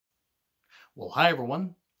Well, hi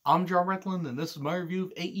everyone. I'm John Retland, and this is my review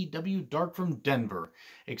of AEW Dark from Denver.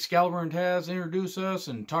 Excalibur and Taz introduce us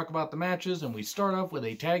and talk about the matches, and we start off with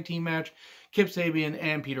a tag team match. Kip Sabian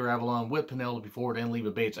and Peter Avalon with Penelope Ford and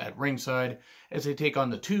Leva Bates at ringside as they take on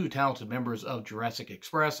the two talented members of Jurassic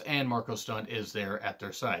Express, and Marco Stunt is there at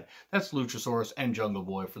their side. That's Luchasaurus and Jungle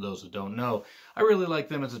Boy, for those who don't know. I really like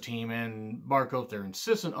them as a team, and Marco, if they're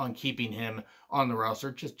insistent on keeping him on the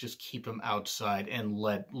roster, just keep him outside and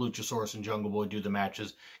let Luchasaurus and Jungle Boy do the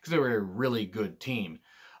matches, because they were a really good team.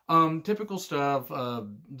 Typical stuff,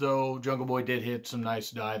 though Jungle Boy did hit some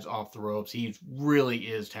nice dives off the ropes. He really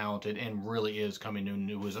is talented and really is coming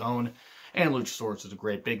into his own. And Luchasaurus is a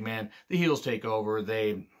great big man. The heels take over.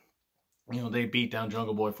 They beat down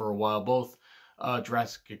Jungle Boy for a while. Both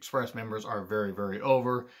Jurassic Express members are very, very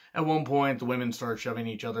over. At one point, the women start shoving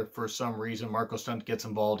each other for some reason. Marco Stunt gets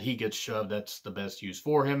involved. He gets shoved. That's the best use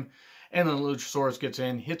for him. And then Luchasaurus gets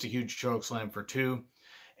in, hits a huge choke slam for 2.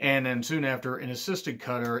 And then soon after, an assisted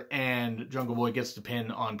cutter, and Jungle Boy gets the pin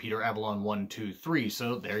on Peter Avalon 1, 2, 3.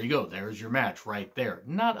 So there you go. There's your match right there.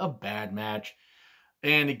 Not a bad match.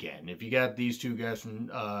 And again, if you got these two guys from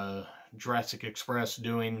Jurassic Express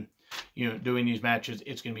doing these matches,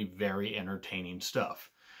 it's going to be very entertaining stuff.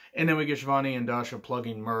 And then we get Shivani and Dasha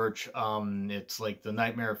plugging merch. It's like the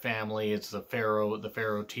Nightmare Family. It's the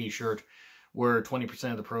Pharaoh t-shirt, where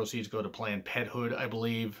 20% of the proceeds go to Planned Parenthood, I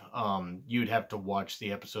believe. You'd have to watch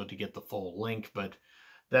the episode to get the full link, but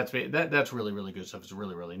that's really, really good stuff. It's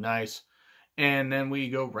really, really nice. And then we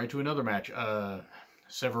go right to another match.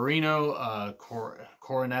 Severino,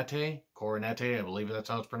 Coronete, I believe that's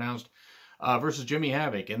how it's pronounced, versus Jimmy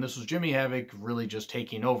Havoc. And this was Jimmy Havoc really just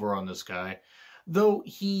taking over on this guy. Though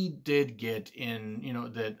he did get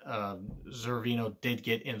in, Severino did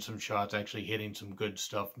get in some shots, actually hitting some good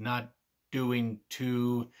stuff. Not doing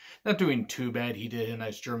too bad. He did a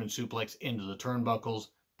nice German suplex into the turnbuckles.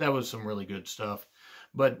 That was some really good stuff.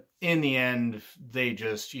 But in the end, they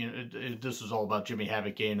just, this was all about Jimmy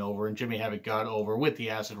Havoc getting over, and Jimmy Havoc got over with the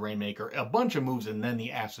Acid Rainmaker, a bunch of moves, and then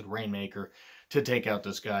the Acid Rainmaker to take out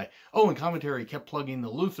this guy. Oh, and commentary kept plugging the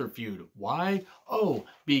Luther feud. Why? Oh,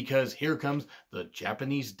 because here comes the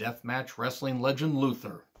Japanese deathmatch wrestling legend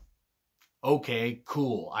Luther. Okay,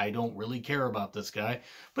 cool. I don't really care about this guy,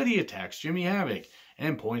 but he attacks Jimmy Havoc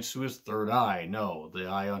and points to his third eye. No, the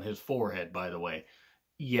eye on his forehead, by the way.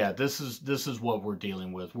 Yeah, this is what we're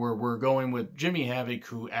dealing with. We're going with Jimmy Havoc,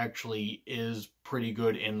 who actually is pretty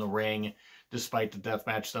good in the ring, despite the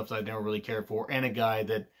deathmatch stuff that I never really cared for, and a guy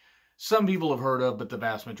that some people have heard of, but the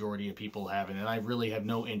vast majority of people haven't, and I really have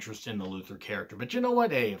no interest in the Luther character. But you know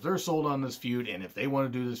what? Hey, if they're sold on this feud, and if they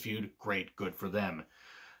want to do this feud, great, good for them.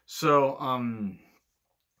 So,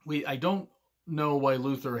 I don't know why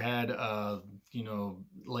Luther had,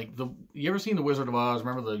 you ever seen The Wizard of Oz?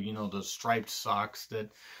 Remember the striped socks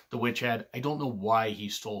that the witch had? I don't know why he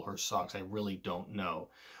stole her socks. I really don't know.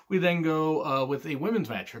 We then go with a women's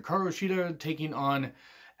match. Hikaru Shida taking on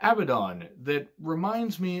Abaddon. That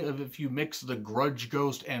reminds me of if you mix the Grudge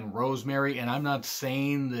Ghost and Rosemary, and I'm not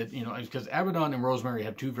saying that, because Abaddon and Rosemary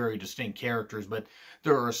have two very distinct characters, but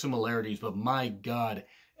there are similarities. But my God,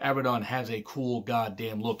 Abaddon has a cool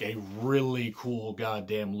goddamn look, a really cool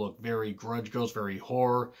goddamn look. Very Grudge Ghost, very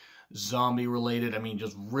horror, zombie related. I mean,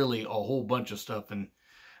 just really a whole bunch of stuff, and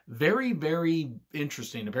very, very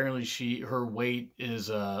interesting. Apparently her weight is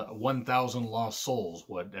 1,000 lost souls,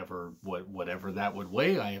 whatever that would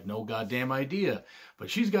weigh. I have no goddamn idea. But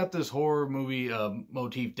she's got this horror movie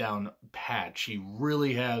motif down pat. She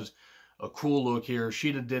really has a cool look here.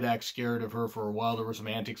 Sheeta did act scared of her for a while. There were some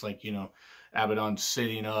antics like, Abaddon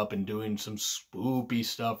sitting up and doing some spoopy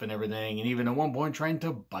stuff and everything, and even at one point trying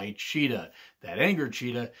to bite Sheeta. That angered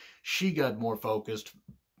Sheeta. She got more focused,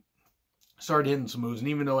 started hitting some moves, and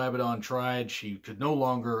even though Abaddon tried, she could no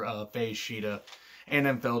longer face Sheeta, and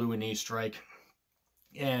then fell to a knee strike,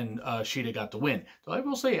 and Sheeta got the win. So I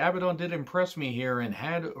will say Abaddon did impress me here, and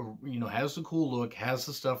has the cool look, has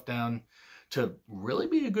the stuff down to really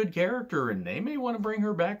be a good character, and they may want to bring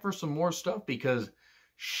her back for some more stuff, because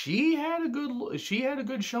she had a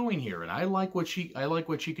good showing here, and I like what she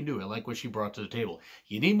can do. I like what she brought to the table.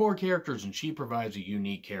 You need more characters, and she provides a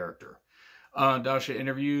unique character. Dasha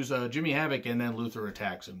interviews Jimmy Havoc, and then Luther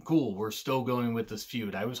attacks him. Cool, we're still going with this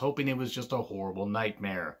feud. I was hoping it was just a horrible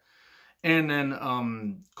nightmare. And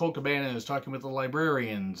then Colt Cabana is talking with the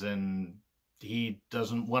librarians, and he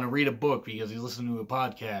doesn't want to read a book because he's listening to a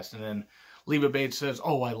podcast. And then Leva Bates says,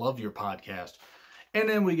 "Oh, I love your podcast." And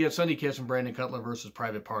then we get Sonny Kiss and Brandon Cutler versus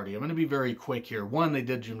Private Party. I'm going to be very quick here. One, they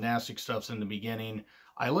did gymnastic stuffs in the beginning.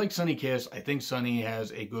 I like Sonny Kiss. I think Sonny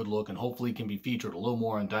has a good look and hopefully can be featured a little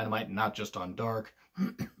more on Dynamite and not just on Dark.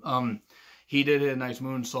 He did hit a nice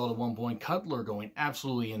moonsault at one point. Cutler going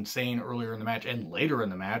absolutely insane earlier in the match and later in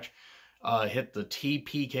the match. Hit the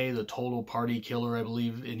TPK, the Total Party Killer, I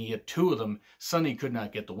believe, and he hit 2 of them. Sonny could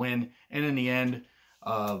not get the win. And in the end,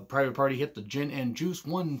 Private Party hit the Gin and Juice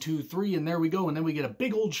 1, 2, 3, and there we go. And then we get a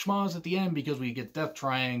big old schmoz at the end because we get Death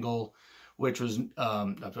Triangle, which was,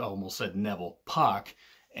 I almost said Neville, Pac,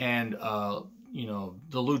 and, you know,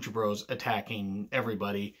 the Lucha Bros attacking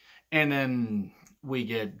everybody. And then we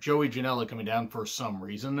get Joey Janela coming down for some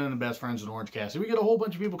reason, and then the Best Friends and Orange Cassidy. We get a whole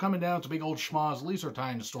bunch of people coming down. It's a big old schmoz. At least they're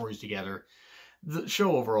tying the stories together. The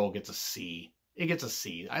show overall gets a C. It gets a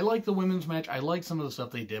C. I like the women's match. I like some of the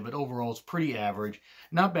stuff they did, but overall it's pretty average.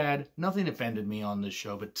 Not bad. Nothing offended me on this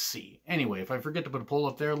show, but C. Anyway, if I forget to put a poll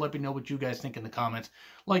up there, let me know what you guys think in the comments.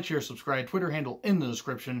 Like, share, subscribe, Twitter handle in the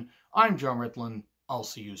description. I'm John Ritlin. I'll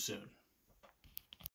see you soon.